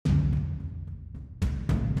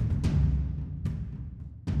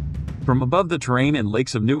From above the terrain and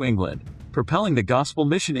lakes of New England, Propelling the Gospel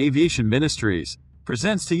Mission Aviation Ministries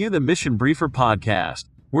presents to you the Mission Briefer podcast,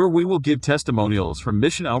 where we will give testimonials from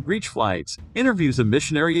mission outreach flights, interviews of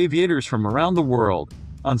missionary aviators from around the world,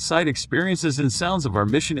 on-site experiences and sounds of our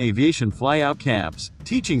mission aviation fly-out camps,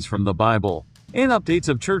 teachings from the Bible, and updates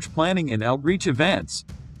of church planning and outreach events.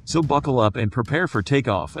 So buckle up and prepare for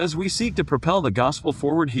takeoff as we seek to propel the gospel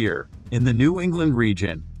forward here, in the New England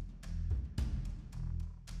region.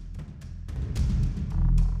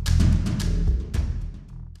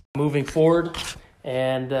 Moving forward,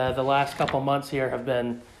 and the last couple months here have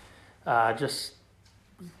been just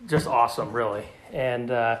awesome, really. And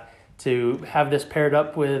to have this paired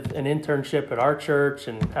up with an internship at our church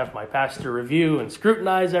and have my pastor review and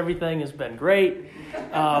scrutinize everything has been great.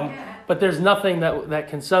 But there's nothing that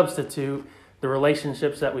can substitute the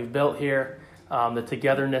relationships that we've built here, the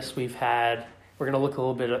togetherness we've had. We're going to look a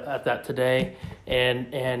little bit at that today,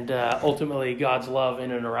 and ultimately God's love in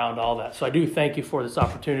and around all that. So I do thank you for this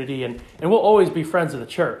opportunity, and we'll always be friends of the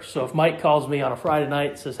church. So if Mike calls me on a Friday night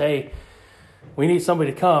and says, hey, we need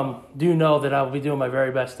somebody to come, do know that I will be doing my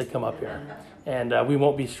very best to come up here. And we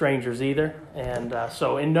won't be strangers either. And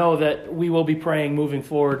know that we will be praying moving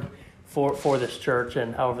forward for this church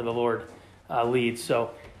and however the Lord leads. So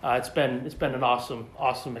it's been an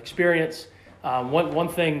awesome experience. One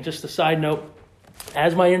thing, just a side note,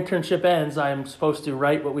 as my internship ends, I'm supposed to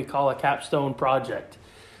write what we call a capstone project,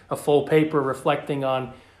 a full paper reflecting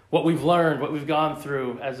on what we've learned, what we've gone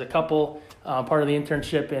through as a couple, part of the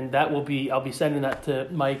internship, and I'll be sending that to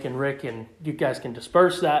Mike and Rick, and you guys can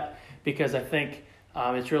disperse that, because I think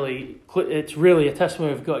it's really a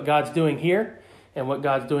testimony of what God's doing here and what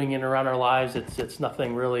God's doing in and around our lives. It's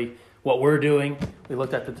nothing really what we're doing. We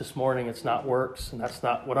looked at it this morning. It's not works, and that's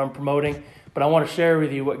not what I'm promoting. But I want to share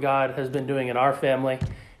with you what God has been doing in our family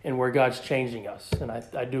and where God's changing us. And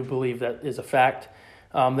I do believe that is a fact.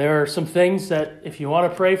 There are some things that, if you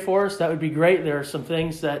want to pray for us, that would be great. There are some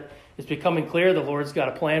things that it's becoming clear the Lord's got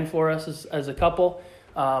a plan for us as a couple,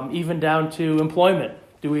 even down to employment.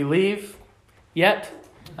 Do we leave yet?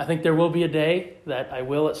 I think there will be a day that I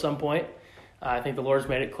will at some point. I think the Lord's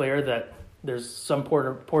made it clear that there's some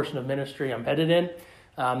portion of ministry I'm headed in.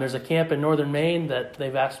 There's a camp in northern Maine that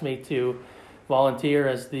they've asked me to volunteer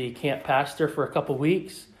as the camp pastor for a couple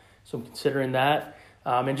weeks. So I'm considering that.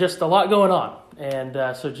 And just a lot going on.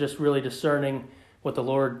 And so just really discerning what the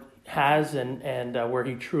Lord has and where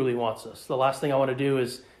he truly wants us. The last thing I want to do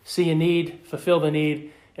is see a need, fulfill the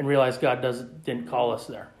need, and realize God didn't call us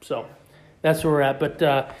there. So that's where we're at.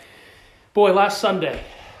 But boy, last Sunday,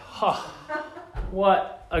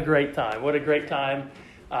 what a great time. What a great time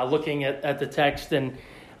looking at the text. And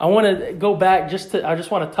I want to go back I just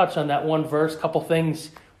want to touch on that one verse, couple things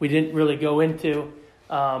we didn't really go into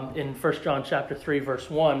in 1 John chapter 3, verse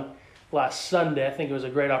 1 last Sunday. I think it was a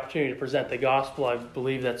great opportunity to present the gospel. I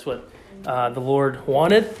believe that's what the Lord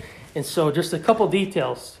wanted. And so just a couple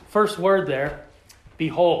details. First word there,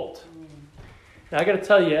 behold. Now I got to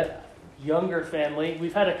tell you, younger family,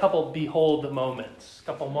 we've had a couple behold moments, a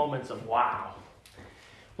couple moments of wow.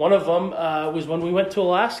 One of them was when we went to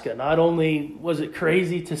Alaska. Not only was it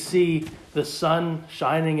crazy to see the sun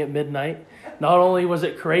shining at midnight, not only was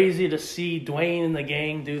it crazy to see Dwayne and the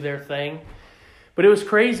gang do their thing, but it was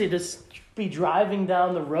crazy to be driving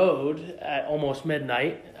down the road at almost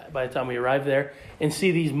midnight by the time we arrived there and see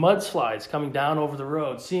these mudslides coming down over the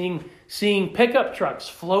road, seeing pickup trucks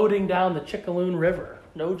floating down the Chickaloon River.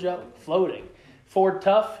 No joke, floating. Ford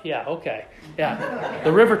Tough? Yeah, okay. Yeah.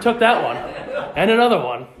 The river took that one and another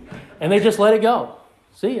one, and they just let it go.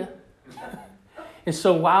 See ya. And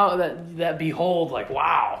so, wow, that behold, like,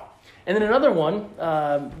 wow. And then another one,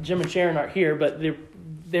 Jim and Sharon aren't here, but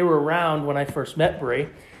they were around when I first met Bree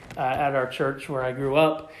at our church where I grew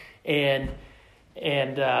up. And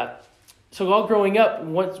so all growing up,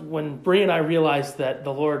 when Bree and I realized that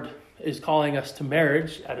the Lord is calling us to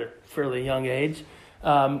marriage at a fairly young age,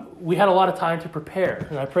 we had a lot of time to prepare,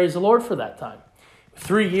 and I praise the Lord for that time.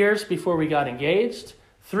 3 years before we got engaged,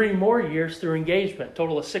 3 more years through engagement,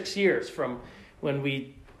 total of 6 years from when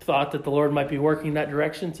we thought that the Lord might be working in that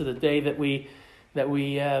direction to the day that we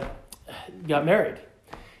got married.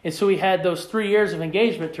 And so we had those 3 years of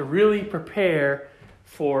engagement to really prepare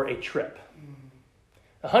for a trip,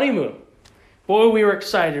 a honeymoon. Boy, we were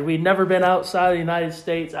excited. We'd never been outside of the United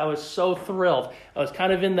States. I was so thrilled. I was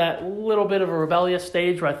kind of in that little bit of a rebellious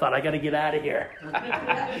stage where I thought, I got to get out of here.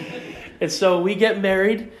 And so we get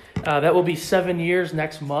married. That will be 7 years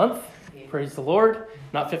next month. Praise the Lord.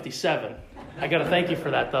 Not 57. I got to thank you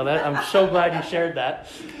for that, though. I'm so glad you shared that.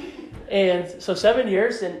 And so 7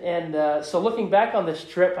 years. And so looking back on this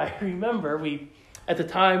trip, I remember at the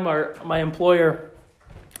time, my employer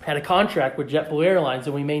had a contract with JetBlue Airlines,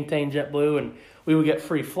 and we maintained JetBlue, and we would get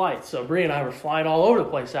free flights. So Bree and I were flying all over the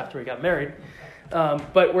place after we got married.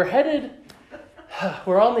 But we're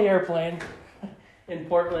on the airplane in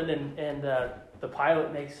Portland, and the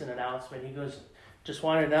pilot makes an announcement. He goes, just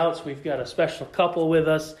want to announce we've got a special couple with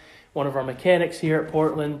us, one of our mechanics here at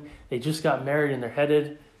Portland. They just got married, and they're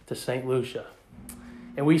headed to St. Lucia.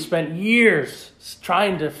 And we spent years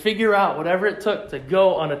trying to figure out whatever it took to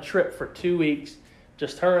go on a trip for 2 weeks,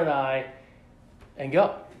 just her and I, and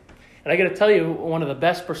go. And I got to tell you, one of the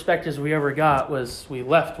best perspectives we ever got was we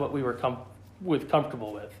left what we were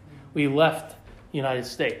comfortable with. We left the United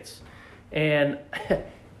States. And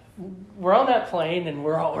we're on that plane, and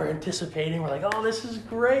we're anticipating. We're like, oh, this is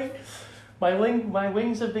great. My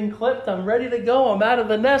wings have been clipped. I'm ready to go. I'm out of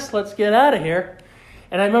the nest. Let's get out of here.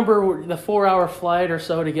 And I remember the 4-hour flight or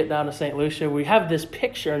so to get down to St. Lucia. We have this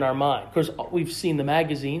picture in our mind. Of course, we've seen the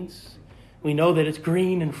magazines. We know that it's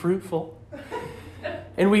green and fruitful.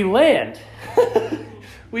 And we land.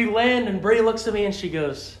 And Brie looks at me and she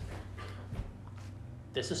goes,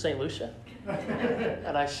 this is St. Lucia?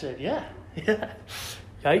 And I said, yeah.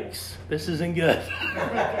 Yikes, this isn't good.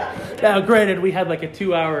 Now, granted, we had like a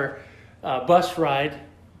 2-hour bus ride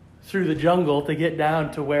through the jungle to get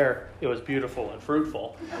down to where it was beautiful and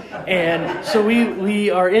fruitful. And so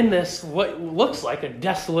we are in this, what looks like a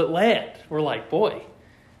desolate land. We're like, boy,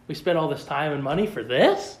 we spent all this time and money for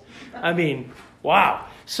this? I mean, wow.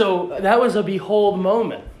 So that was a behold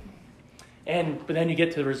moment. But then you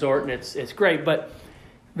get to the resort and it's great. But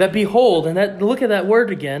that behold, and that look at that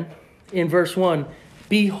word again in verse 1,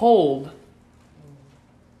 behold.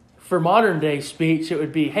 For modern day speech, it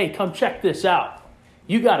would be, hey, come check this out.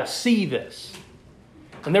 You got to see this.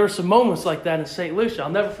 And there were some moments like that in St. Lucia. I'll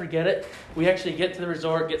never forget it. We actually get to the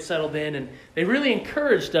resort, get settled in, and they really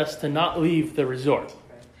encouraged us to not leave the resort.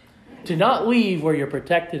 To not leave where you're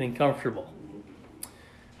protected and comfortable.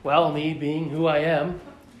 Well, me being who I am,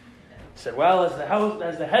 said, well,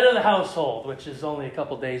 as the head of the household, which is only a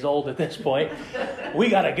couple days old at this point, we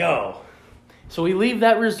got to go. So we leave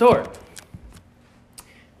that resort.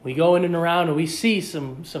 We go in and around and we see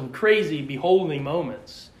some crazy beholding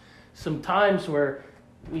moments. Some times where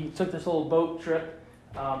we took this little boat trip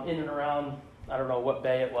in and around, I don't know what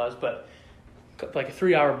bay it was, but like a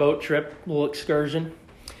 3-hour boat trip, little excursion.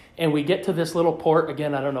 And we get to this little port,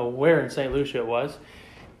 again, I don't know where in St. Lucia it was.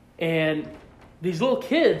 And these little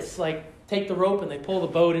kids like take the rope and they pull the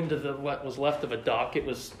boat into what was left of a dock. It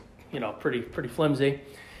was, pretty flimsy.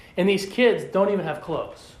 And these kids don't even have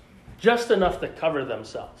clothes. Just enough to cover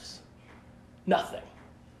themselves. Nothing.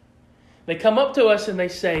 They come up to us and they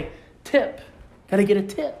say, tip. Got to get a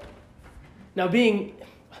tip. Now, being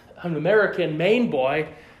an American Maine boy,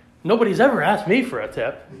 nobody's ever asked me for a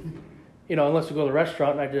tip. Unless we go to the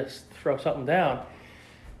restaurant and I just throw something down.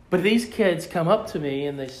 But these kids come up to me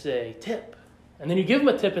and they say, tip. And then you give them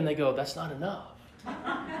a tip and they go, that's not enough.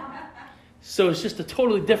 So it's just a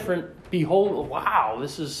totally different behold. Wow,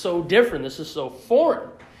 this is so different. This is so foreign.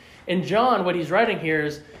 And John, what he's writing here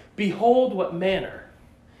is, behold what manner.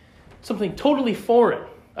 Something totally foreign.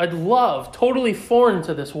 A love totally foreign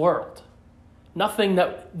to this world. Nothing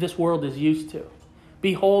that this world is used to.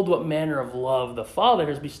 Behold what manner of love the Father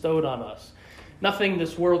has bestowed on us. Nothing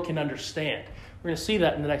this world can understand. We're going to see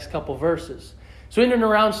that in the next couple verses. So in and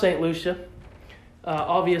around St. Lucia,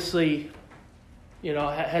 obviously,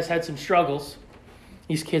 has had some struggles.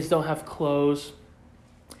 These kids don't have clothes.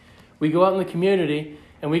 We go out in the community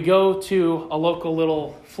and we go to a local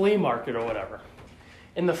little flea market or whatever.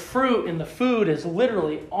 And the fruit and the food is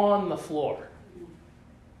literally on the floor.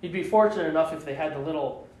 You'd be fortunate enough if they had the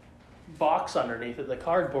little box underneath it, the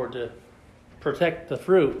cardboard, to protect the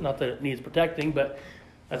fruit. Not that it needs protecting, but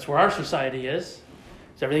that's where our society is.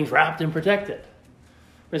 So everything's wrapped and protected.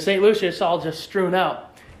 In St. Lucia, it's all just strewn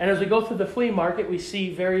out. And as we go through the flea market, we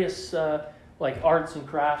see various like arts and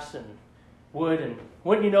crafts and wood. And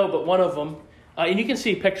wouldn't you know, but one of them, and you can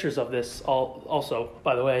see pictures of this also,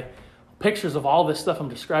 by the way. Pictures of all this stuff I'm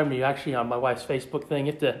describing to you actually on my wife's Facebook thing.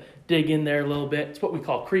 You have to dig in there a little bit. It's what we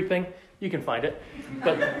call creeping. You can find it.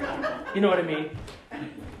 But you know what I mean.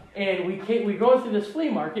 And we go through this flea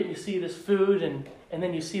market and you see this food and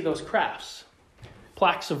then you see those crafts.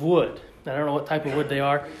 Plaques of wood. I don't know what type of wood they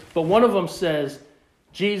are. But one of them says,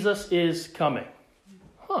 Jesus is coming.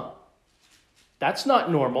 That's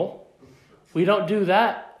not normal. We don't do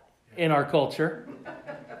that in our culture.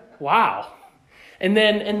 Wow. And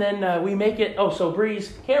then we make it, so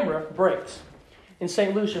Bree's camera breaks. In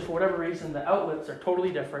St. Lucia, for whatever reason, the outlets are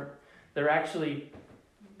totally different. They're actually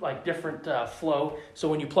like different flow. So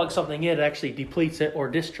when you plug something in, it actually depletes it or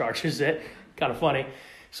discharges it. kind of funny.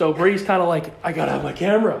 So Bree's kind of like, I got to have my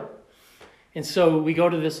camera. And so we go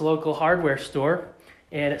to this local hardware store,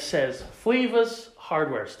 and it says, Fleva's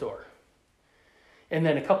Hardware Store. And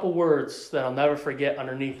then a couple words that I'll never forget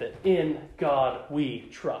underneath it. In God we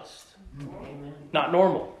trust. Amen. Not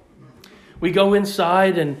normal. We go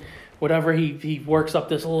inside, and whatever, he works up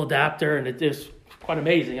this little adapter, and it is quite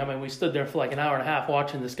amazing. I mean, we stood there for like an hour and a half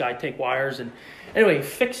watching this guy take wires. And anyway, he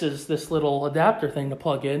fixes this little adapter thing to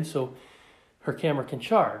plug in so her camera can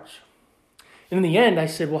charge. And in the end, I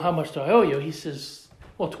said, well, how much do I owe you? He says,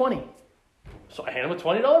 well, 20. So I hand him a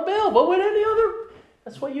 $20 bill. What would any other?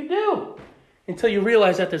 That's what you do. Until you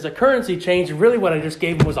realize that there's a currency change, and really what I just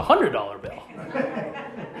gave him was a $100 bill.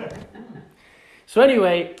 So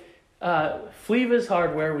anyway, Fleva's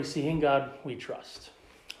Hardware, we see In God we trust.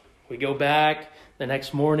 We go back the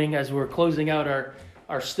next morning as we're closing out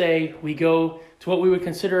our stay. We go to what we would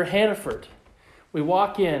consider Hannaford. We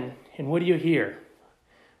walk in, and what do you hear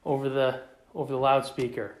over the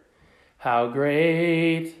loudspeaker? How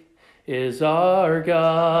great is our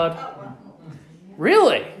God.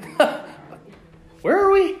 Really? Where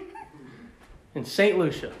are we? In St.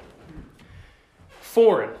 Lucia.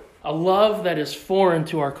 Foreign. A love that is foreign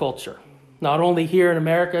to our culture. Not only here in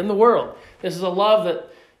America, in the world. This is a love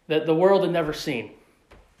that the world had never seen.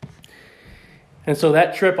 And so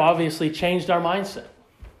that trip obviously changed our mindset.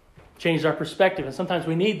 Changed our perspective. And sometimes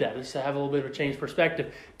we need that, just to have a little bit of a changed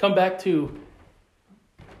perspective. Come back to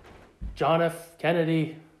John F.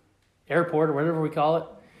 Kennedy Airport, or whatever we call it,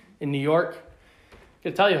 in New York. I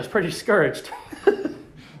can tell you, I was pretty discouraged.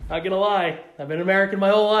 Not going to lie. I've been American my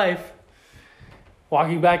whole life.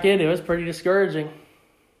 Walking back in, it was pretty discouraging.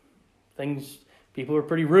 People were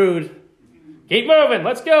pretty rude. Keep moving,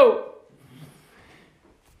 let's go.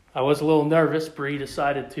 I was a little nervous. Bree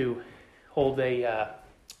decided to hold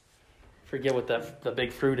forget what the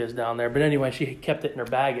big fruit is down there. But anyway, she kept it in her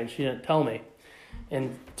bag and she didn't tell me.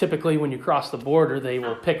 And typically when you cross the border, they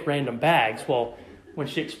will pick random bags. Well, when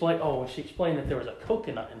she explained that there was a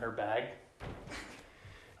coconut in her bag,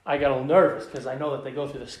 I got a little nervous because I know that they go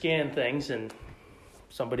through the scan things and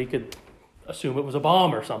somebody could assume it was a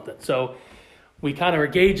bomb or something. So we kind of are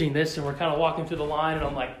gauging this, and we're kind of walking through the line, and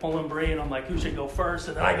I'm like pulling Bree, and I'm like, who should go first?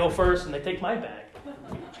 And then I go first, and they take my bag.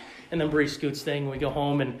 And then Bree scoots thing, and we go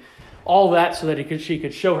home, and all that so that she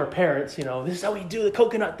could show her parents, this is how we do the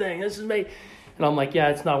coconut thing. This is me. And I'm like, yeah,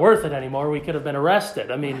 it's not worth it anymore. We could have been arrested.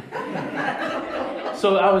 I mean,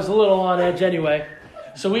 so I was a little on edge anyway.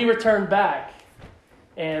 So we returned back.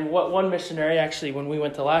 And what one missionary, actually, when we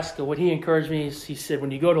went to Alaska, what he encouraged me is, he said,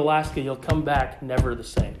 when you go to Alaska, you'll come back never the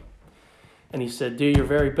same. And he said, do your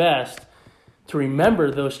very best to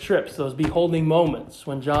remember those trips, those beholding moments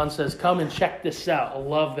when John says, come and check this out. A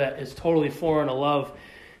love that is totally foreign, a love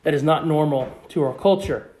that is not normal to our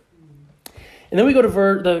culture. And then we go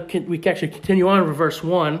to we actually continue on to verse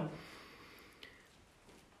 1,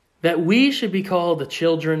 that we should be called the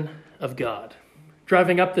children of God.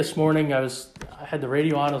 Driving up this morning, I had the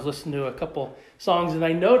radio on, I was listening to a couple songs, and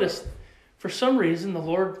I noticed, for some reason, the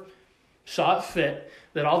Lord saw it fit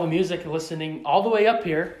that all the music listening all the way up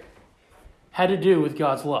here had to do with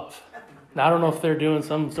God's love. Now, I don't know if they're doing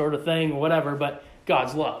some sort of thing or whatever, but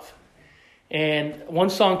God's love. And one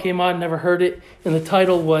song came on, never heard it, and the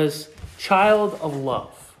title was Child of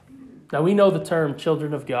Love. Now, we know the term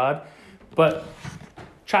children of God, but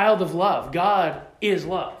child of love, God is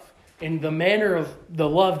love. In the manner of the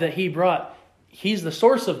love that he brought, he's the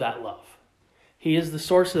source of that love. He is the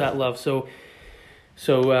source of that love. So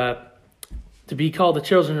to be called the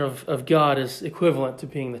children of God is equivalent to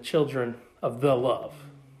being the children of the love,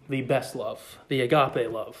 the best love, the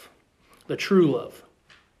agape love, the true love.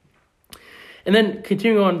 And then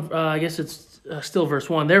continuing on, I guess it's still verse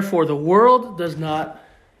 1. Therefore, the world does not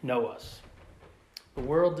know us. The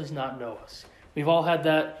world does not know us. We've all had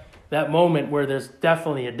that moment where there's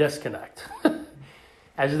definitely a disconnect,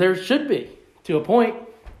 as there should be, to a point,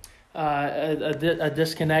 a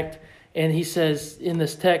disconnect. And he says in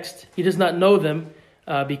this text, he does not know them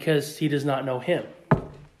because he does not know him,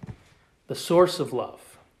 the source of love.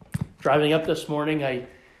 Driving up this morning, I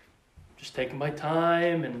just taking my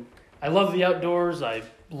time, and I love the outdoors. I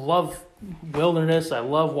love wilderness. I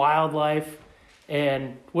love wildlife.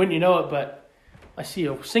 And wouldn't you know it, but I see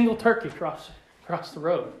a single turkey across the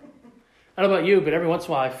road. I don't know about you, but every once in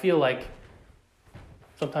a while I feel like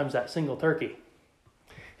sometimes that single turkey.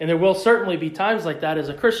 And there will certainly be times like that as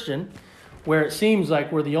a Christian where it seems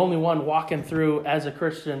like we're the only one walking through as a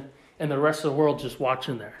Christian and the rest of the world just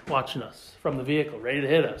watching us from the vehicle, ready to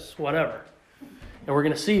hit us, whatever. And we're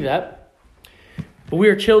going to see that. But we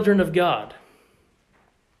are children of God.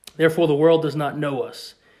 Therefore, the world does not know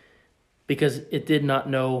us because it did not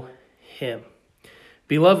know him.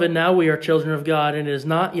 Beloved, now we are children of God, and it has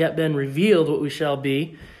not yet been revealed what we shall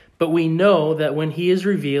be, but we know that when he is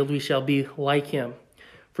revealed, we shall be like him,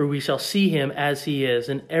 for we shall see him as he is.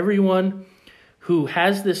 And everyone who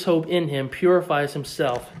has this hope in him purifies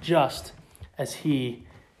himself just as he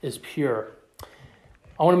is pure.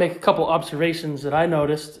 I want to make a couple observations that I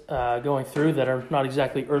noticed going through that are not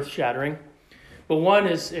exactly earth-shattering. But one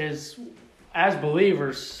is as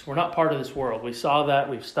believers, we're not part of this world. We saw that,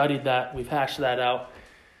 we've studied that, we've hashed that out.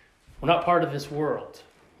 We're not part of this world.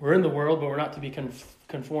 We're in the world, but we're not to be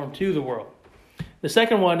conformed to the world. The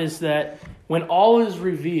second one is that when all is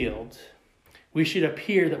revealed, we should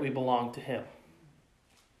appear that we belong to him.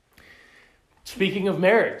 Speaking of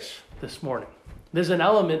marriage this morning, there's an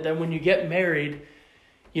element that when you get married,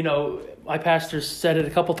 my pastor said it a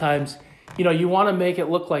couple times, you want to make it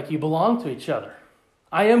look like you belong to each other.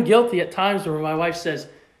 I am guilty at times where my wife says,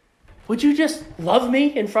 would you just love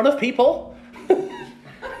me in front of people?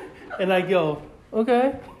 And I go,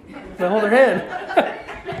 okay. And I hold her hand.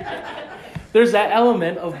 There's that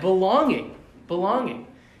element of belonging.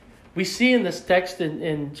 We see in this text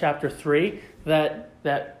in chapter 3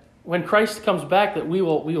 that when Christ comes back, that we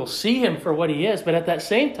will see him for what he is. But at that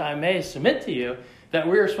same time, may I submit to you that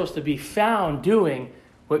we are supposed to be found doing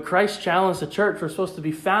what Christ challenged the church. We're supposed to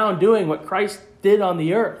be found doing what Christ did on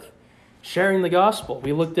the earth, sharing the gospel.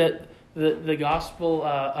 We looked at the gospel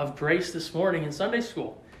of grace this morning in Sunday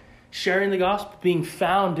school. Sharing the gospel, being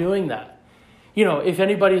found doing that. If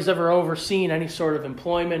anybody's ever overseen any sort of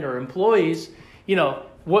employment or employees,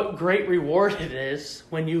 what great reward it is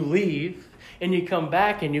when you leave and you come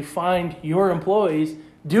back and you find your employees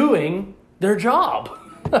doing their job.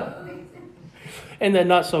 And then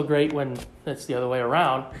not so great when that's the other way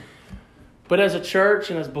around. But as a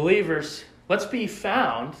church and as believers, let's be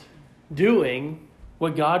found doing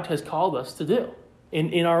what God has called us to do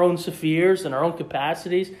in our own spheres and our own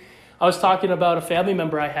capacities. I was talking about a family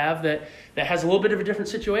member I have that has a little bit of a different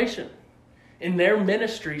situation. And their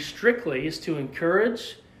ministry strictly is to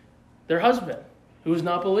encourage their husband, who is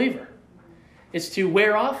not a believer. It's to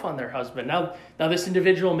wear off on their husband. Now this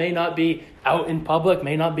individual may not be out in public,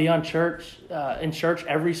 may not be in church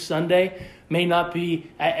every Sunday, may not be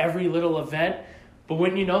at every little event. But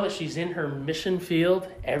when you know that she's in her mission field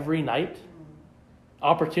every night,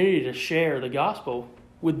 opportunity to share the gospel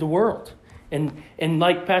with the world. And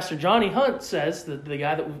like Pastor Johnny Hunt says, the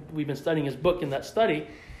guy that we've been studying his book in that study,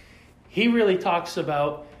 he really talks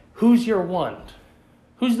about who's your one.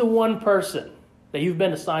 Who's the one person that you've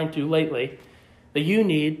been assigned to lately that you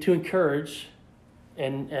need to encourage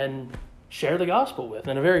and share the gospel with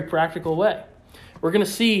in a very practical way. We're going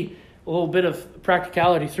to see a little bit of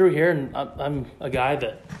practicality through here, and I'm a guy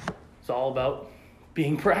that is all about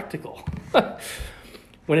being practical.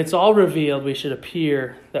 When it's all revealed, we should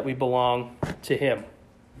appear that we belong to him.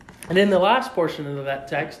 And in the last portion of that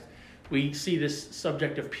text, we see this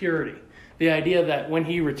subject of purity. The idea that when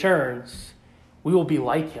he returns, we will be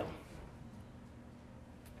like him.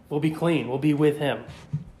 We'll be clean. We'll be with him.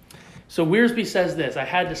 So Wiersbe says this. I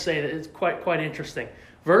had to say that it's quite interesting.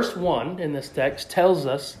 Verse 1 in this text tells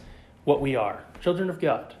us what we are, children of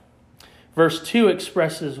God. Verse 2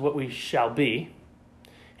 expresses what we shall be.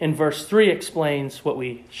 And verse 3 explains what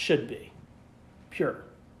we should be, pure.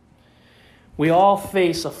 We all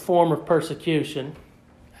face a form of persecution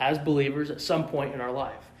as believers at some point in our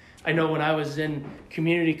life. I know when I was in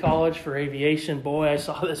community college for aviation, boy, I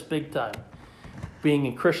saw this big time. Being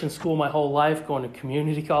in Christian school my whole life, going to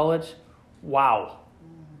community college, wow.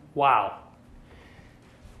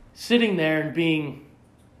 Sitting there and being,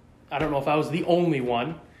 I don't know if I was the only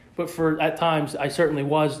one, but at times I certainly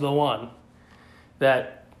was the one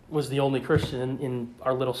that was the only Christian in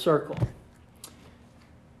our little circle.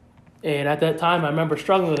 And at that time, I remember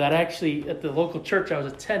struggling with that. Actually, at the local church I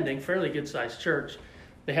was attending, fairly good-sized church,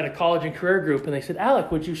 they had a college and career group, and they said,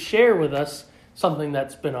 Alec, would you share with us something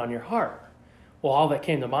that's been on your heart? Well, all that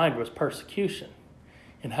came to mind was persecution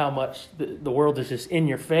and how much the world is just in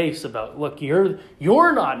your face about, look, you're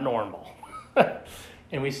not normal.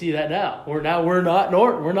 And we see that now. We're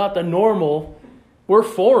not the normal. We're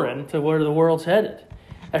foreign to where the world's headed.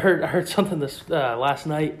 I heard something this last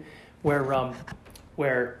night where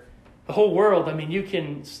the whole world, I mean, you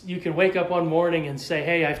can wake up one morning and say,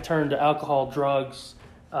 hey, I've turned to alcohol, drugs,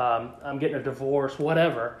 I'm getting a divorce,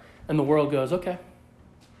 whatever, and the world goes, okay,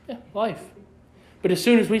 yeah, life. But as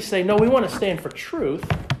soon as we say, no, we want to stand for truth,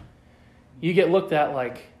 you get looked at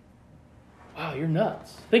like, wow, you're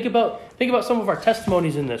nuts. Think about some of our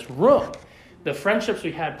testimonies in this room, the friendships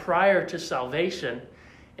we had prior to salvation,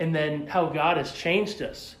 and then how God has changed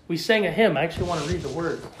us. We sang a hymn. I actually want to read the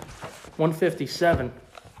words. 157.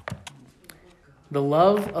 The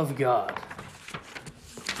love of God.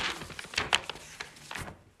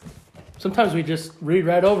 Sometimes we just read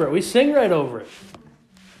right over it. We sing right over it.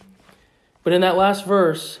 But in that last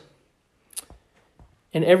verse,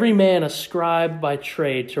 and every man ascribed by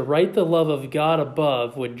trade to write the love of God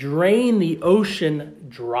above would drain the ocean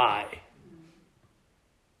dry.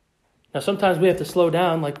 Now sometimes we have to slow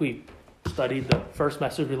down, like we studied the first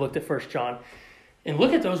message, we looked at 1 John, and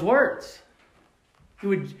look at those words.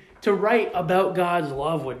 To write about God's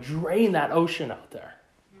love would drain that ocean out there.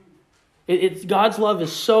 God's love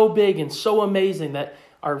is so big and so amazing that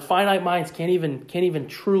our finite minds can't even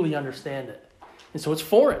truly understand it. And so it's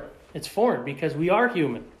foreign. It's foreign because we are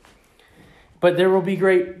human. But there will be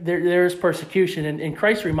there is persecution. And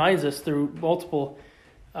Christ reminds us through multiple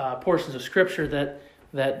portions of Scripture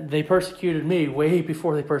that they persecuted me way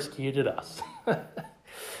before they persecuted us.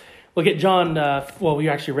 Look at John, we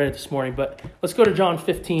actually read it this morning, but let's go to John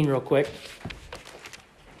 15 real quick.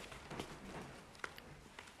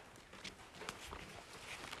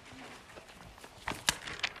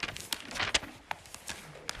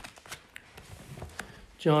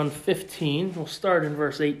 John 15, we'll start in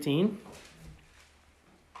verse 18.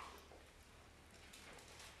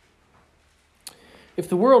 If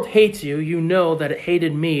the world hates you, you know that it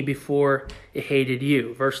hated me before it hated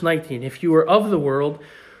you. Verse 19, if you were of the world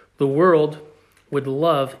would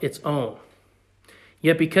love its own.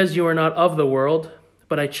 Yet because you are not of the world,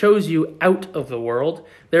 but I chose you out of the world,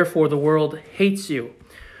 therefore the world hates you.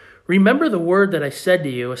 Remember the word that I said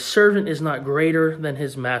to you, a servant is not greater than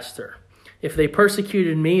his master. If they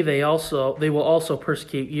persecuted me, they will also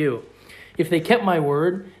persecute you. If they kept my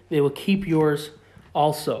word, they will keep yours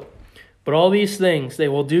also. But all these things they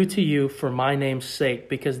will do to you for my name's sake,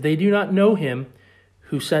 because they do not know him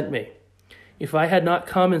who sent me. If I had not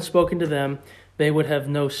come and spoken to them, they would have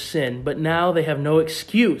no sin. But now they have no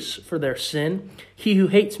excuse for their sin. He who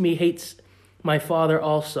hates me hates my Father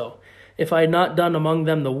also. If I had not done among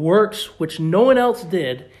them the works which no one else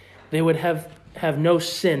did, they would have no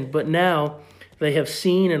sin. But now they have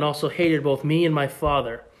seen and also hated both me and my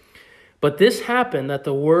Father. But this happened that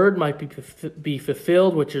the word might be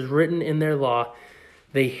fulfilled, which is written in their law.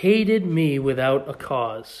 They hated me without a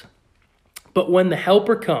cause. But when the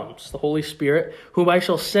Helper comes, the Holy Spirit, whom I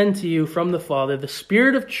shall send to you from the Father, the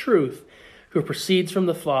Spirit of truth, who proceeds from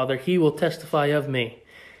the Father, he will testify of me.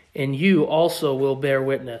 And you also will bear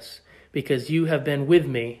witness, because you have been with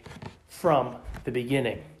me from the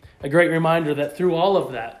beginning. A great reminder that through all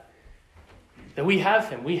of that we have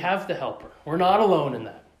him. We have the Helper. We're not alone in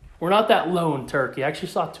that. We're not that lone turkey. I actually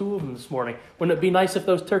saw 2 of them this morning. Wouldn't it be nice if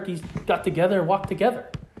those turkeys got together and walked together?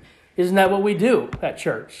 Isn't that what we do at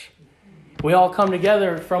church? We all come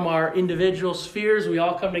together from our individual spheres. We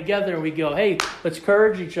all come together and we go, hey, let's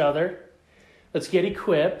encourage each other. Let's get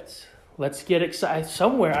equipped. Let's get excited.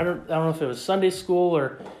 Somewhere, I don't know if it was Sunday school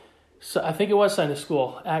or I think it was Sunday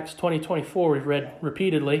school, Acts 20:24 we've read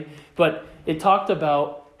repeatedly, but it talked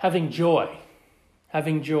about having joy.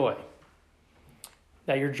 Having joy.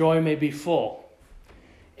 That your joy may be full.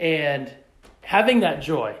 And having that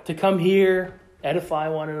joy to come here, edify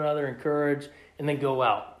one another, encourage, and then go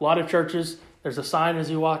out. A lot of churches, there's a sign as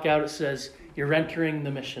you walk out, it says, you're entering the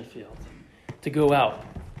mission field to go out.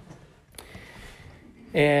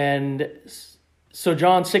 And so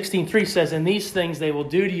John 16:3 says, and these things they will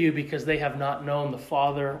do to you because they have not known the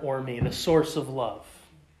Father or me, the source of love.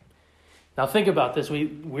 Now think about this.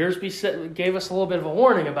 Wiersbe gave us a little bit of a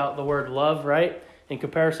warning about the word love, right? In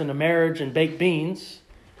comparison to marriage and baked beans,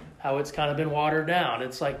 how it's kind of been watered down.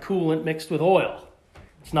 It's like coolant mixed with oil.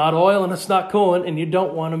 It's not oil and it's not coolant, and you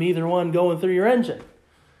don't want either one going through your engine.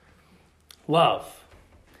 Love.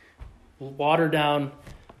 Watered down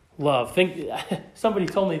love. Somebody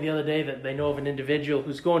told me the other day that they know of an individual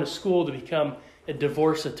who's going to school to become a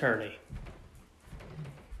divorce attorney.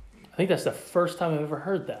 I think that's the first time I've ever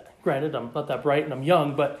heard that. Granted, I'm not that bright and I'm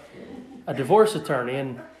young, but a divorce attorney.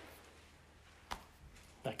 And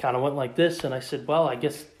I kind of went like this, and I said, well, I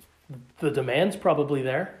guess the demand's probably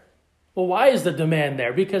there. Well, why is the demand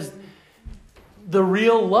there? Because the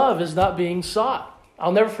real love is not being sought.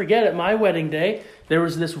 I'll never forget at my wedding day, there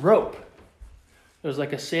was this rope. It was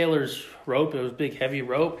like a sailor's rope. It was a big, heavy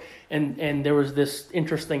rope. And there was this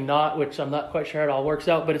interesting knot, which I'm not quite sure how it all works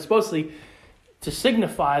out, but it's supposedly to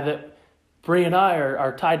signify that Bree and I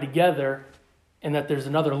are tied together and that there's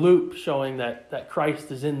another loop showing that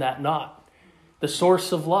Christ is in that knot. The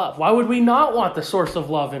source of love. Why would we not want the source of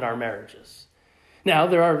love in our marriages? Now,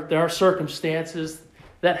 there are circumstances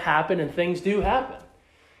that happen and things do happen.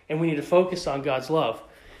 And we need to focus on God's love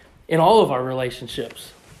in all of our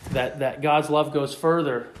relationships. That God's love goes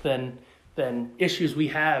further than than issues we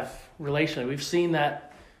have relationally. We've seen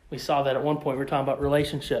that. We saw that at one point. We were talking about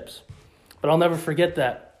relationships. But I'll never forget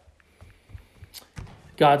that.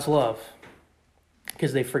 God's love.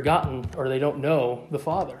 Because they've forgotten or they don't know the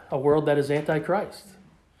Father. A world that is anti-Christ.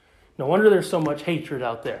 No wonder there's so much hatred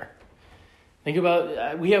out there. Think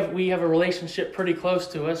about, we have a relationship pretty close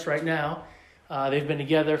to us right now. They've been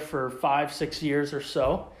together for 5-6 years or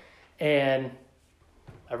so. And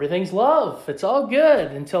everything's love. It's all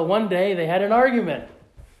good. Until one day they had an argument.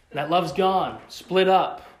 And that love's gone. Split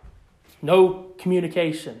up. No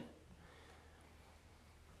communication.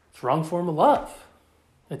 It's wrong form of love.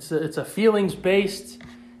 It's a feelings-based,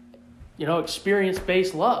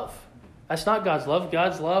 experience-based love. That's not God's love.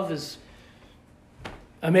 God's love is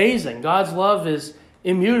amazing. God's love is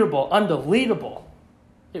immutable, undeletable.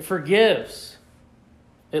 It forgives.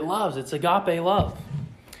 It loves. It's agape love.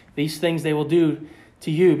 These things they will do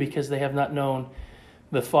to you because they have not known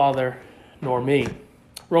the Father nor me.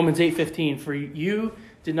 Romans 8:15, for you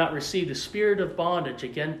did not receive the spirit of bondage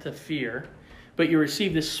again to fear, but you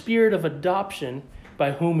received the spirit of adoption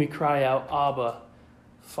by whom we cry out, Abba,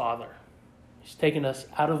 Father. He's taken us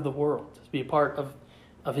out of the world to be a part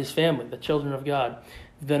of his family, the children of God.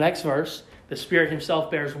 The next verse, the Spirit himself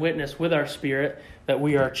bears witness with our spirit that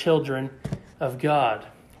we are children of God.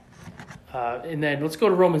 And then let's go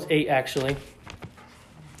to Romans 8, actually.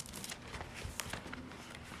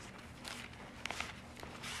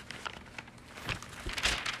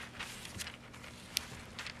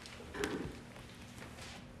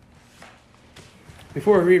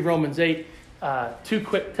 Before we read Romans 8, 2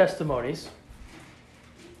 quick testimonies.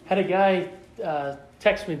 Had a guy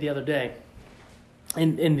text me the other day,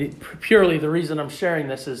 and purely the reason I'm sharing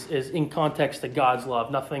this is in context to God's love.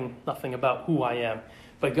 Nothing about who I am,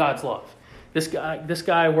 but God's love. This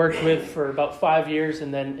guy I worked with for about 5 years,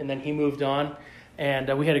 and then he moved on,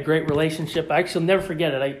 and we had a great relationship. I actually never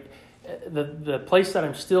forget it. The place that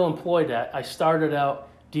I'm still employed at, I started out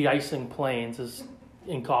de-icing planes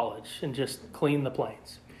in college and just clean the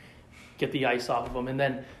planes, get the ice off of them. And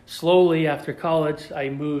then slowly after college, I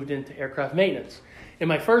moved into aircraft maintenance. In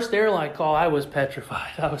my first airline call, I was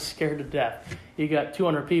petrified. I was scared to death. You got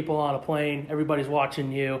 200 people on a plane. Everybody's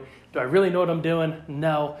watching you. Do I really know what I'm doing?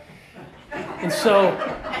 No. And so,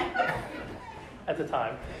 at the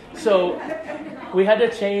time, we had to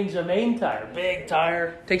change a main tire, big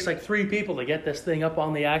tire. It takes like 3 people to get this thing up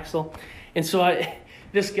on the axle. And so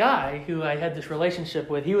this guy who I had this relationship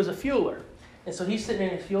with, he was a fueler. And so he's sitting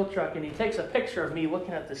in his fuel truck and he takes a picture of me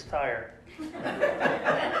looking at this tire. And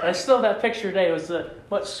I still have that picture today. It was a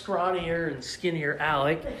much scrawnier and skinnier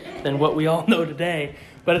Alec than what we all know today.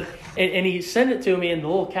 But and he sent it to me and the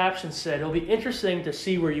little caption said, it'll be interesting to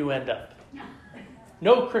see where you end up.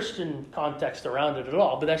 No Christian context around it at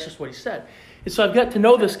all, but that's just what he said. And so I've got to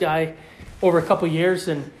know this guy over a couple years,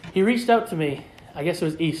 and he reached out to me, I guess it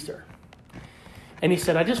was Easter. And he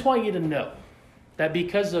said, I just want you to know that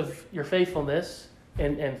because of your faithfulness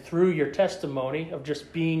and through your testimony of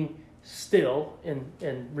just being still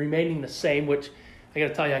and remaining the same, which I got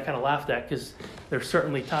to tell you, I kind of laughed at because there's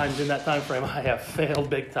certainly times in that time frame I have failed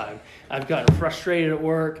big time. I've gotten frustrated at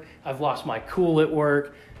work. I've lost my cool at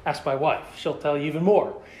work. Ask my wife. She'll tell you even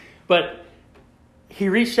more. But he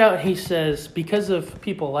reached out and he says, because of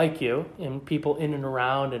people like you and people in and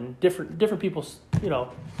around and different people's,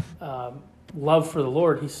 love for the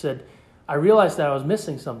Lord, he said, I realized that I was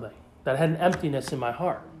missing something, that I had an emptiness in my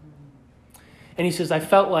heart. And he says, I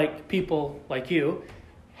felt like people like you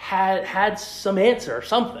had some answer or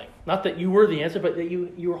something. Not that you were the answer, but that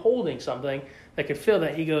you were holding something that could fill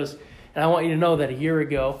that. He goes, and I want you to know that a year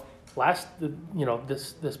ago,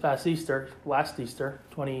 this past Easter, last Easter,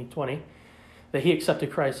 2020, that he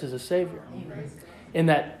accepted Christ as a Savior. And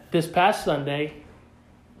that this past Sunday,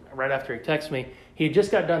 right after he texted me, he had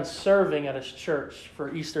just got done serving at his church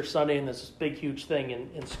for Easter Sunday in this big, huge thing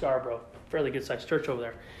in Scarborough. Fairly good-sized church over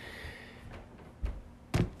there.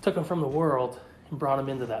 Took him from the world and brought him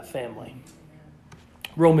into that family.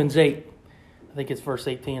 Romans 8. I think it's verse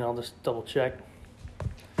 18. I'll just double check.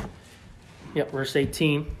 Yep, verse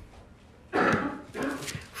 18.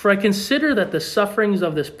 For I consider that the sufferings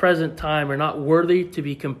of this present time are not worthy to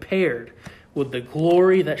be compared with the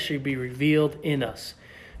glory that should be revealed in us.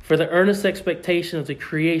 For the earnest expectation of the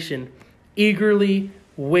creation eagerly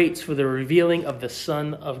waits for the revealing of the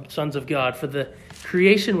sons of God. For the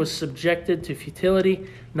creation was subjected to futility,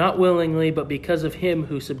 not willingly, but because of him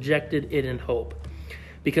who subjected it in hope.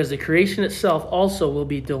 Because the creation itself also will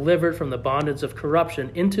be delivered from the bondage of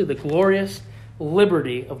corruption into the glorious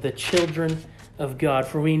liberty of the children of God.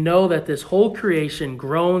 For we know that this whole creation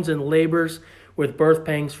groans and labors with birth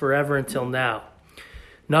pangs forever until now.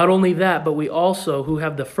 Not only that, but we also, who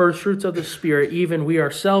have the first fruits of the Spirit, even we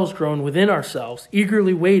ourselves groan within ourselves,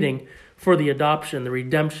 eagerly waiting for the adoption, the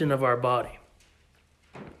redemption of our body.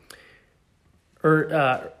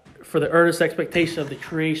 For the earnest expectation of the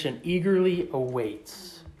creation eagerly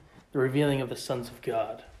awaits the revealing of the sons of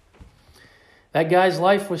God. That guy's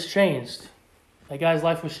life was changed. That guy's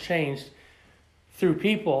life was changed through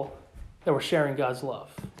people that were sharing God's love.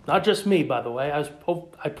 Not just me, by the way.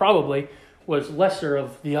 I probably was lesser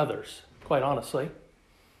of the others, quite honestly.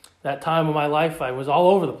 That time of my life, I was all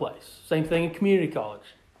over the place. Same thing in community college,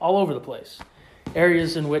 all over the place.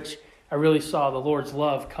 Areas in which I really saw the Lord's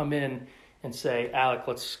love come in and say, Alec,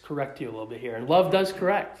 let's correct you a little bit here. And love does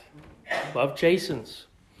correct. Love chastens.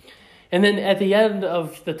 And then at the end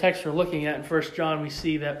of the text we're looking at in 1 John, we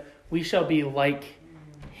see that we shall be like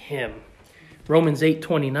him. Romans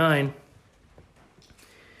 8:29.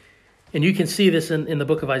 And you can see this in the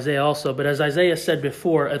book of Isaiah also. But as Isaiah said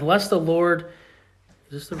before, unless the Lord...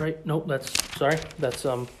 Is this the right... Nope, that's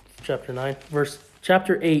chapter 9.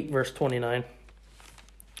 Chapter 8, verse 29.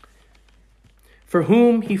 For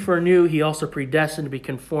whom he foreknew, he also predestined to be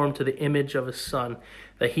conformed to the image of his Son,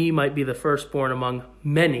 that he might be the firstborn among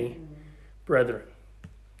many brethren.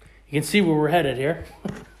 You can see where we're headed here.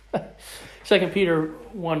 2 Peter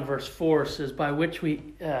 1, verse 4 says, by which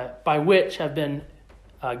have been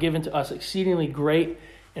given to us exceedingly great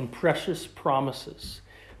and precious promises,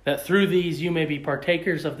 that through these you may be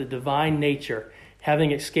partakers of the divine nature,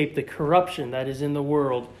 having escaped the corruption that is in the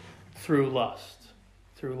world through lust.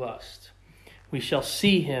 Through lust. We shall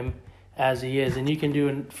see him as he is. And you can do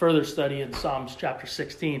a further study in Psalms chapter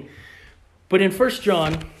 16. But in 1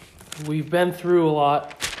 John, we've been through a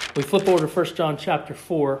lot. We flip over to 1 John chapter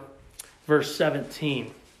 4, verse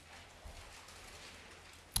 17.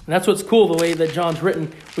 And that's what's cool, the way that John's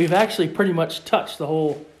written. We've actually pretty much touched the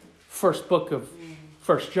whole first book of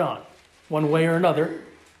 1 John, one way or another.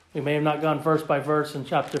 We may have not gone verse by verse in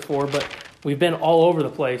chapter 4, but we've been all over the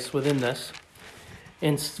place within this.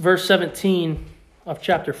 In verse 17 of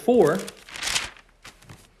chapter 4,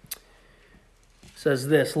 says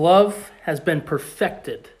this, love has been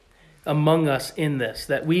perfected among us in this,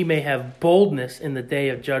 that we may have boldness in the day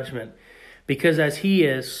of judgment. Because as he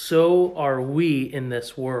is, so are we in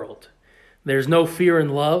this world. There's no fear in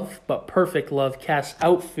love, but perfect love casts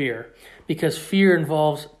out fear, because fear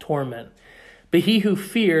involves torment. But he who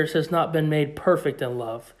fears has not been made perfect in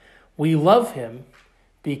love. We love him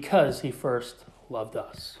because he first loved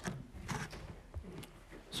us.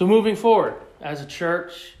 So moving forward, as a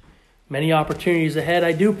church, many opportunities ahead.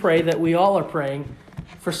 I do pray that we all are praying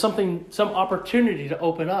for some opportunity to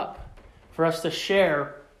open up, for us to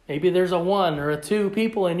share. Maybe there's a 1 or a 2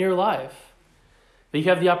 people in your life that you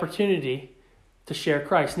have the opportunity to share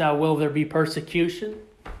Christ. Now, will there be persecution?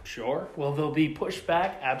 Sure. Will there be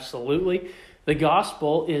pushback? Absolutely. The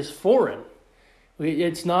gospel is foreign.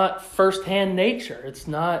 It's not first-hand nature. It's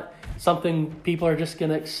not something people are just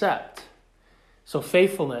going to accept. So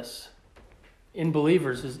faithfulness in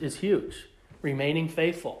believers is huge. Remaining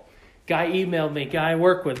faithful. Guy I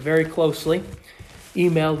work with very closely,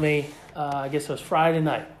 emailed me, I guess it was Friday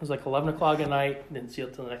night. It was like 11 o'clock at night. Didn't see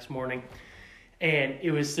it till the next morning. And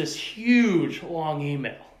it was this huge, long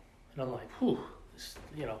email. And I'm like, whew,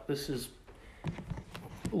 this is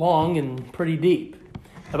long and pretty deep.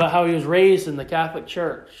 About how he was raised in the Catholic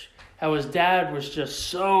Church. How his dad was just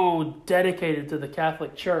so dedicated to the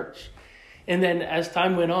Catholic Church. And then as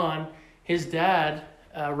time went on, his dad,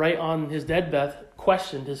 right on his deathbed,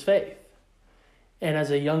 questioned his faith. And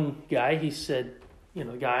as a young guy, he said, the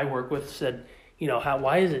guy I work with said,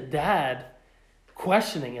 why is it dad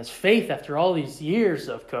questioning his faith after all these years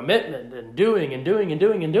of commitment and doing and doing and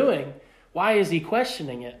doing and doing? Why is he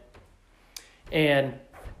questioning it? And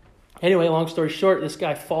anyway, long story short, this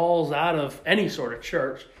guy falls out of any sort of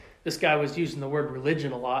church. This guy was using the word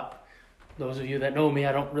religion a lot. Those of you that know me,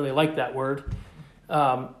 I don't really like that word.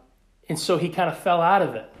 And so he kind of fell out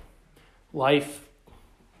of it. Life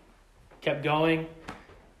kept going,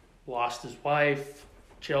 lost his wife,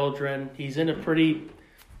 children. He's in a pretty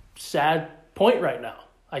sad point right now.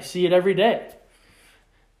 I see it every day.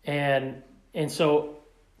 And so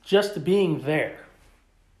just being there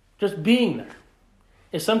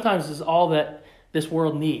is sometimes all that this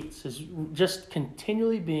world needs, is just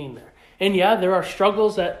continually being there. And yeah, there are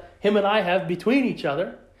struggles that him and I have between each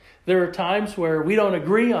other. There are times where we don't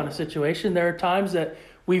agree on a situation. There are times that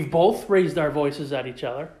we've both raised our voices at each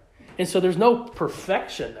other. And so there's no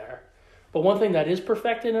perfection there. But one thing that is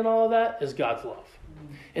perfected in all of that is God's love.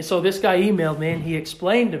 And so this guy emailed me and he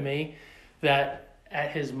explained to me that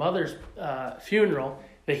at his mother's funeral,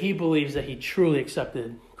 that he believes that he truly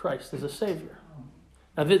accepted Christ as a Savior.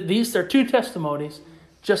 Now, these are two testimonies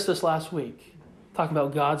just this last week, talking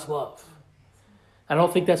about God's love. I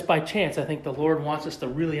don't think that's by chance. I think the Lord wants us to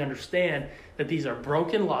really understand that these are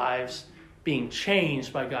broken lives being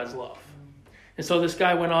changed by God's love. And so this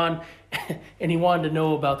guy went on and he wanted to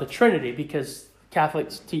know about the Trinity, because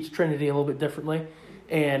Catholics teach Trinity a little bit differently.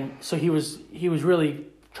 And so he was really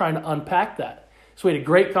trying to unpack that. So we had a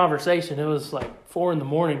great conversation. It was like 4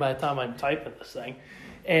 a.m. by the time I'm typing this thing.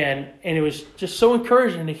 And it was just so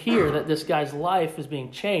encouraging to hear that this guy's life is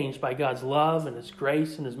being changed by God's love and His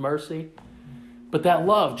grace and His mercy. But that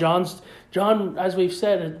love, John, as we've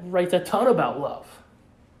said, writes a ton about love.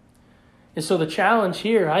 And so the challenge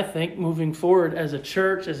here, I think, moving forward as a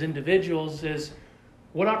church, as individuals, is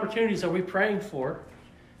what opportunities are we praying for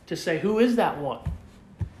to say, who is that one?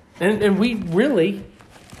 And we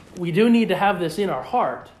do need to have this in our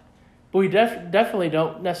heart. But we definitely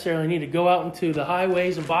don't necessarily need to go out into the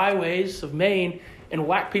highways and byways of Maine and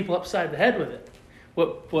whack people upside the head with it.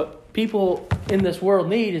 What people in this world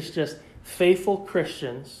need is just faithful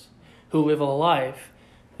Christians who live a life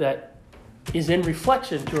that is in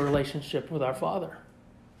reflection to a relationship with our Father.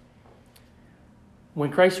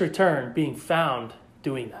 When Christ returned, being found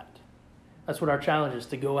doing that. That's what our challenge is,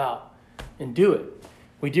 to go out and do it.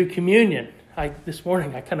 We do communion. This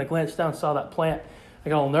morning, I kind of glanced down and saw that plant. I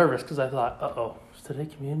got a little nervous because I thought, uh-oh, is today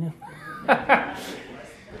communion?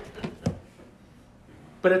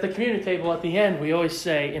 But at the communion table at the end, we always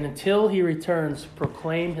say, and until He returns,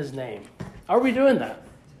 proclaim His name. Are we doing that?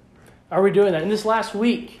 Are we doing that? In this last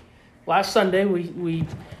week, last Sunday, we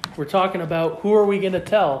were talking about who are we going to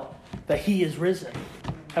tell that He is risen.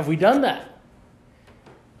 Have we done that?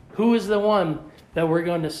 Who is the one that we're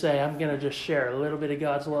going to say, I'm going to just share a little bit of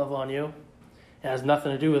God's love on you? It has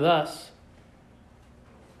nothing to do with us.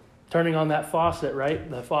 Turning on that faucet, right?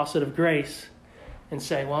 The faucet of grace, and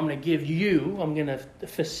saying, well, I'm going to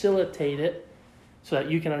facilitate it so that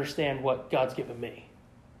you can understand what God's given me.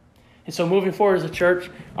 And so moving forward as a church,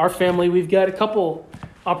 our family, we've got a couple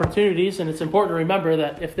opportunities, and it's important to remember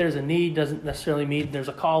that if there's a need, doesn't necessarily mean there's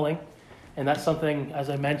a calling. And that's something, as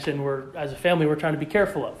I mentioned, as a family, we're trying to be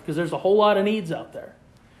careful of, because there's a whole lot of needs out there.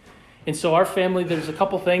 And so our family, there's a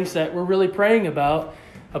couple things that we're really praying about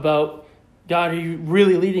God, are you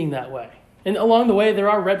really leading that way? And along the way, there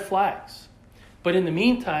are red flags. But in the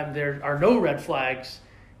meantime, there are no red flags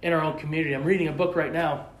in our own community. I'm reading a book right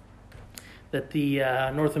now that the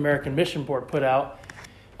North American Mission Board put out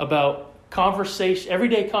about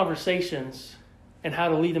everyday conversations and how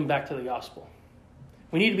to lead them back to the gospel.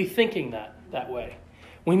 We need to be thinking that way.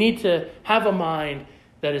 We need to have a mind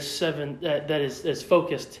that is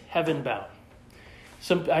focused heaven bound.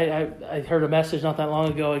 I heard a message not that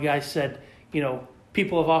long ago. A guy said,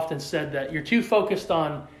 people have often said that you're too focused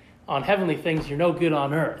on heavenly things, you're no good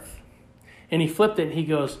on earth. And he flipped it and he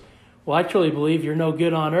goes, well, I truly believe you're no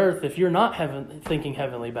good on earth if you're not thinking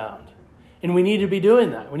heavenly bound. And we need to be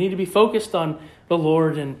doing that. We need to be focused on the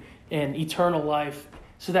Lord and eternal life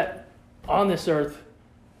so that on this earth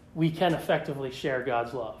we can effectively share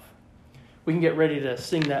God's love. We can get ready to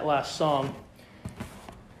sing that last song,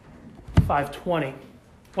 520.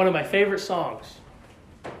 One of my favorite songs.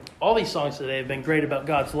 All these songs today have been great about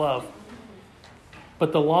God's love.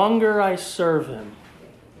 But the longer I serve Him,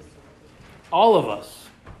 all of us,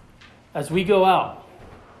 as we go out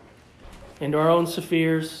into our own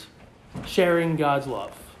spheres, sharing God's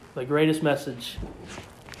love, the greatest message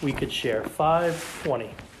we could share.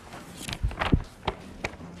 520.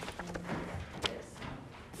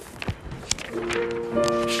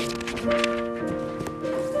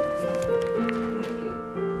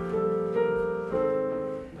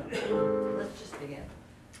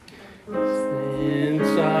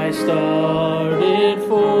 Since I started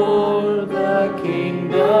for the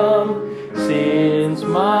kingdom, since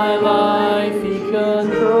my life He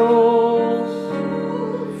controls,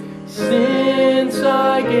 since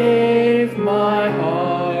I gave my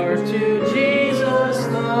heart to Jesus,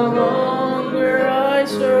 the longer I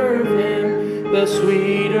serve Him, the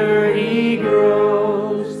sweeter He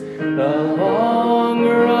grows. The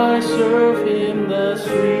longer I serve Him, the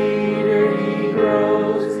sweeter He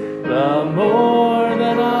grows. The more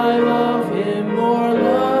that I love Him, more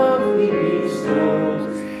love He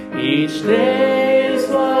bestows. Each day is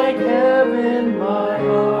like heaven, my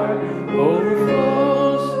heart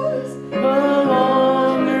overflows. The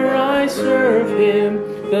longer I serve Him,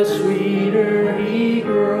 the sweeter He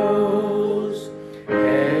grows.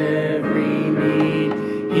 Every need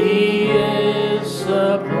He is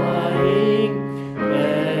supplying,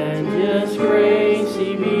 and His grace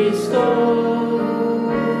He bestows.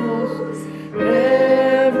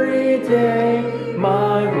 Every day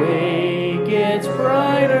my way gets brighter.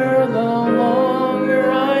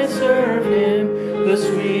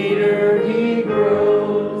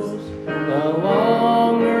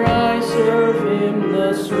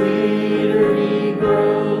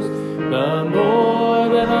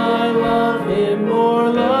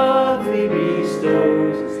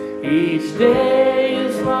 day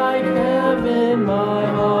is like heaven, my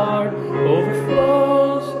heart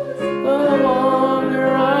overflows. The longer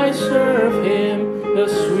I serve him, the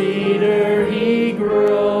sweeter he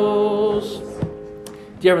grows.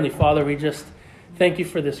 Dear Heavenly Father, we just thank you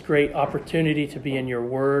for this great opportunity to be in your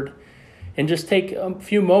word and just take a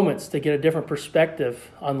few moments to get a different perspective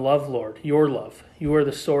on love, Lord, your love. You are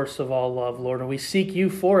the source of all love, Lord, and we seek you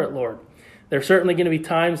for it, Lord. There are certainly going to be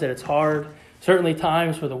times that it's hard, certainly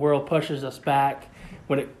times where the world pushes us back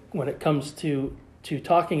when it comes to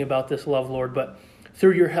talking about this love, Lord, but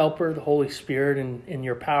through your helper, the Holy Spirit, and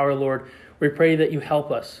your power, Lord, we pray that you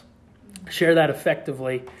help us share that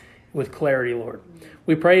effectively with clarity, Lord.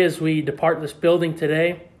 We pray as we depart this building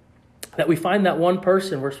today that we find that one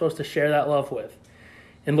person we're supposed to share that love with.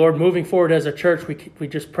 And Lord, moving forward as a church, we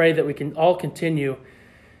just pray that we can all continue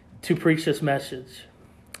to preach this message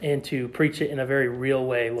and to preach it in a very real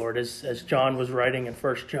way, Lord, as John was writing in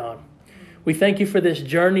 1 John. We thank you for this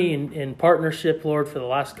journey in partnership, Lord, for the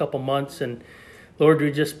last couple months. And Lord,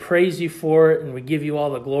 we just praise you for it, and we give you all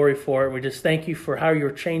the glory for it. We just thank you for how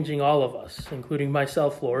you're changing all of us, including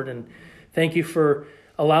myself, Lord. And thank you for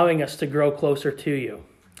allowing us to grow closer to you.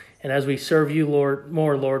 And as we serve you, Lord,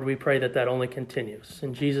 more, Lord, we pray that only continues.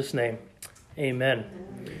 In Jesus' name, amen.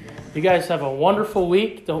 You guys have a wonderful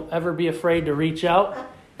week. Don't ever be afraid to reach out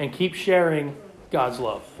and keep sharing God's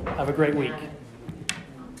love. Have a great week.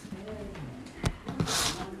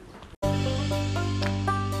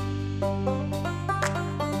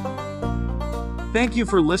 Thank you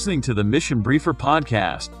for listening to the Mission Briefer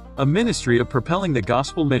Podcast, a ministry of propelling the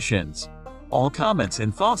gospel missions. All comments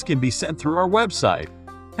and thoughts can be sent through our website.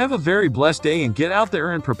 Have a very blessed day and get out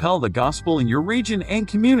there and propel the gospel in your region and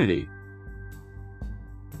community.